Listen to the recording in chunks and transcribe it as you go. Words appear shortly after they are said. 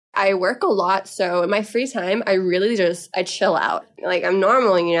I work a lot, so in my free time, I really I chill out. Like, I'm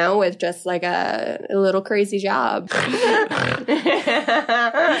normal, you know, with just like a little crazy job.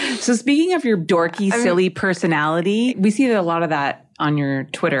 So speaking of your dorky, silly personality, we see a lot of that on your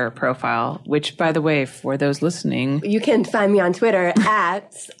Twitter profile, which, by the way, for those listening, you can find me on Twitter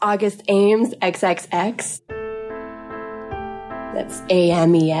at August Ames XXX. That's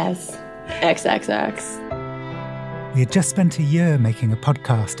AMES XXX. We had just spent a year making a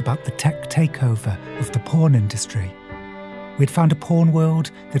podcast about the tech takeover of the porn industry. We'd found a porn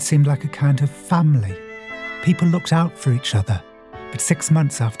world that seemed like a kind of family. People looked out for each other. But 6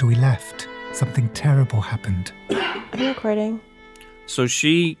 months after we left, something terrible happened. I'm recording. So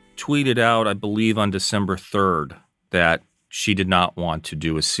she tweeted out, I believe on December 3rd, that she did not want to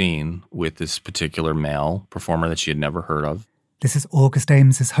do a scene with this particular male performer that she had never heard of. This is August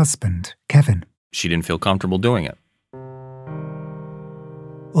Ames's husband, Kevin. She didn't feel comfortable doing it.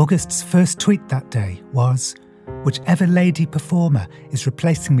 August's first tweet that day was, "Whichever lady performer is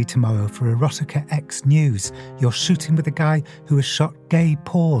replacing me tomorrow for Erotica X News, you're shooting with a guy who has shot gay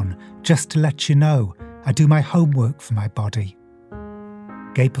porn. Just to let you know, I do my homework for my body."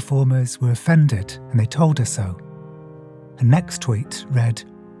 Gay performers were offended and they told her so. Her next tweet read,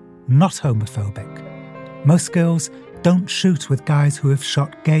 "Not homophobic. Most girls don't shoot with guys who have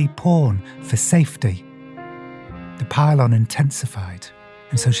shot gay porn for safety." The pile-on intensified,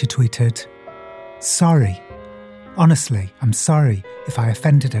 and so she tweeted, "Sorry. Honestly, I'm sorry if I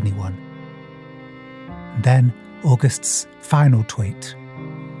offended anyone." And then August's final tweet,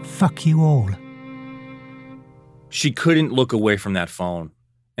 "Fuck you all." She couldn't look away from that phone.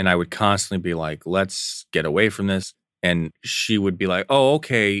 And I would constantly be like, let's get away from this. And she would be like, oh,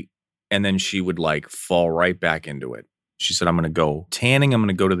 okay. And then she would like fall right back into it. She said, I'm going to go tanning. I'm going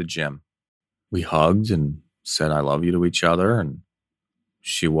to go to the gym. We hugged and said, I love you to each other. And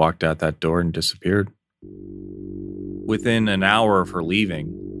she walked out that door and disappeared. Within an hour of her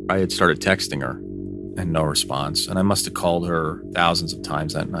leaving, I had started texting her and no response. And I must have called her thousands of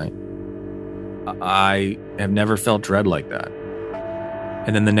times that night. I have never felt dread like that.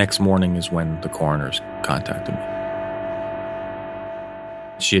 And then the next morning is when the coroners contacted me.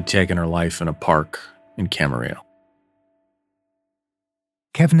 She had taken her life in a park in Camarillo.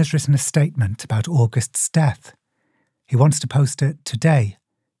 Kevin has written a statement about August's death. He wants to post it today,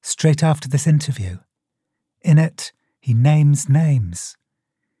 straight after this interview. In it, he names names.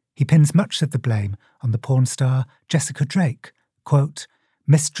 He pins much of the blame on the porn star Jessica Drake. Quote,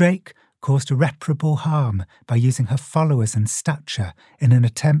 "Miss Drake caused irreparable harm by using her followers and stature in an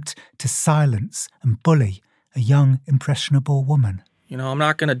attempt to silence and bully a young, impressionable woman." You know, I'm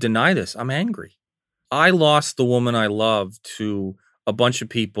not going to deny this. I'm angry. I lost the woman I loved to a bunch of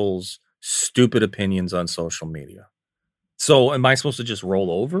people's stupid opinions on social media. So am I supposed to just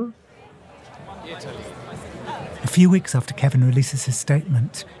roll over? A few weeks after Kevin releases his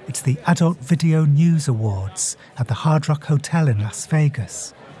statement, it's the Adult Video News Awards at the Hard Rock Hotel in Las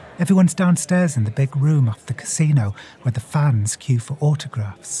Vegas. Everyone's downstairs in the big room off the casino where the fans queue for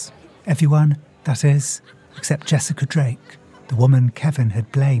autographs. Everyone, that is, except Jessica Drake, the woman Kevin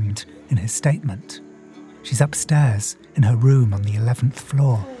had blamed in his statement. She's upstairs in her room on the 11th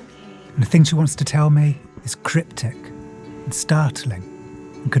floor. And the thing she wants to tell me is cryptic and startling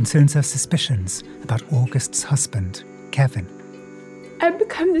and concerns her suspicions about August's husband, Kevin. I've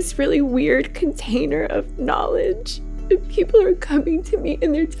become this really weird container of knowledge. And people are coming to me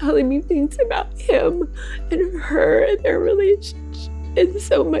and they're telling me things about him and her and their relationship and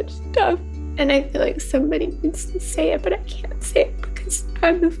so much stuff. And I feel like somebody needs to say it, but I can't say it because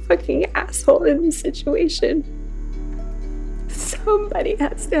I'm the fucking asshole in this situation. Somebody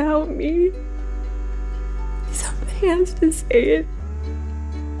has to help me. Somebody has to say it.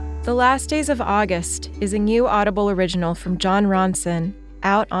 The Last Days of August is a new Audible original from Jon Ronson,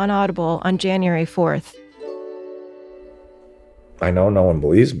 out on Audible on January 4th. I know no one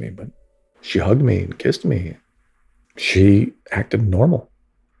believes me, but she hugged me and kissed me. She acted normal.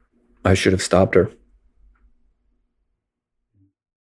 I should have stopped her.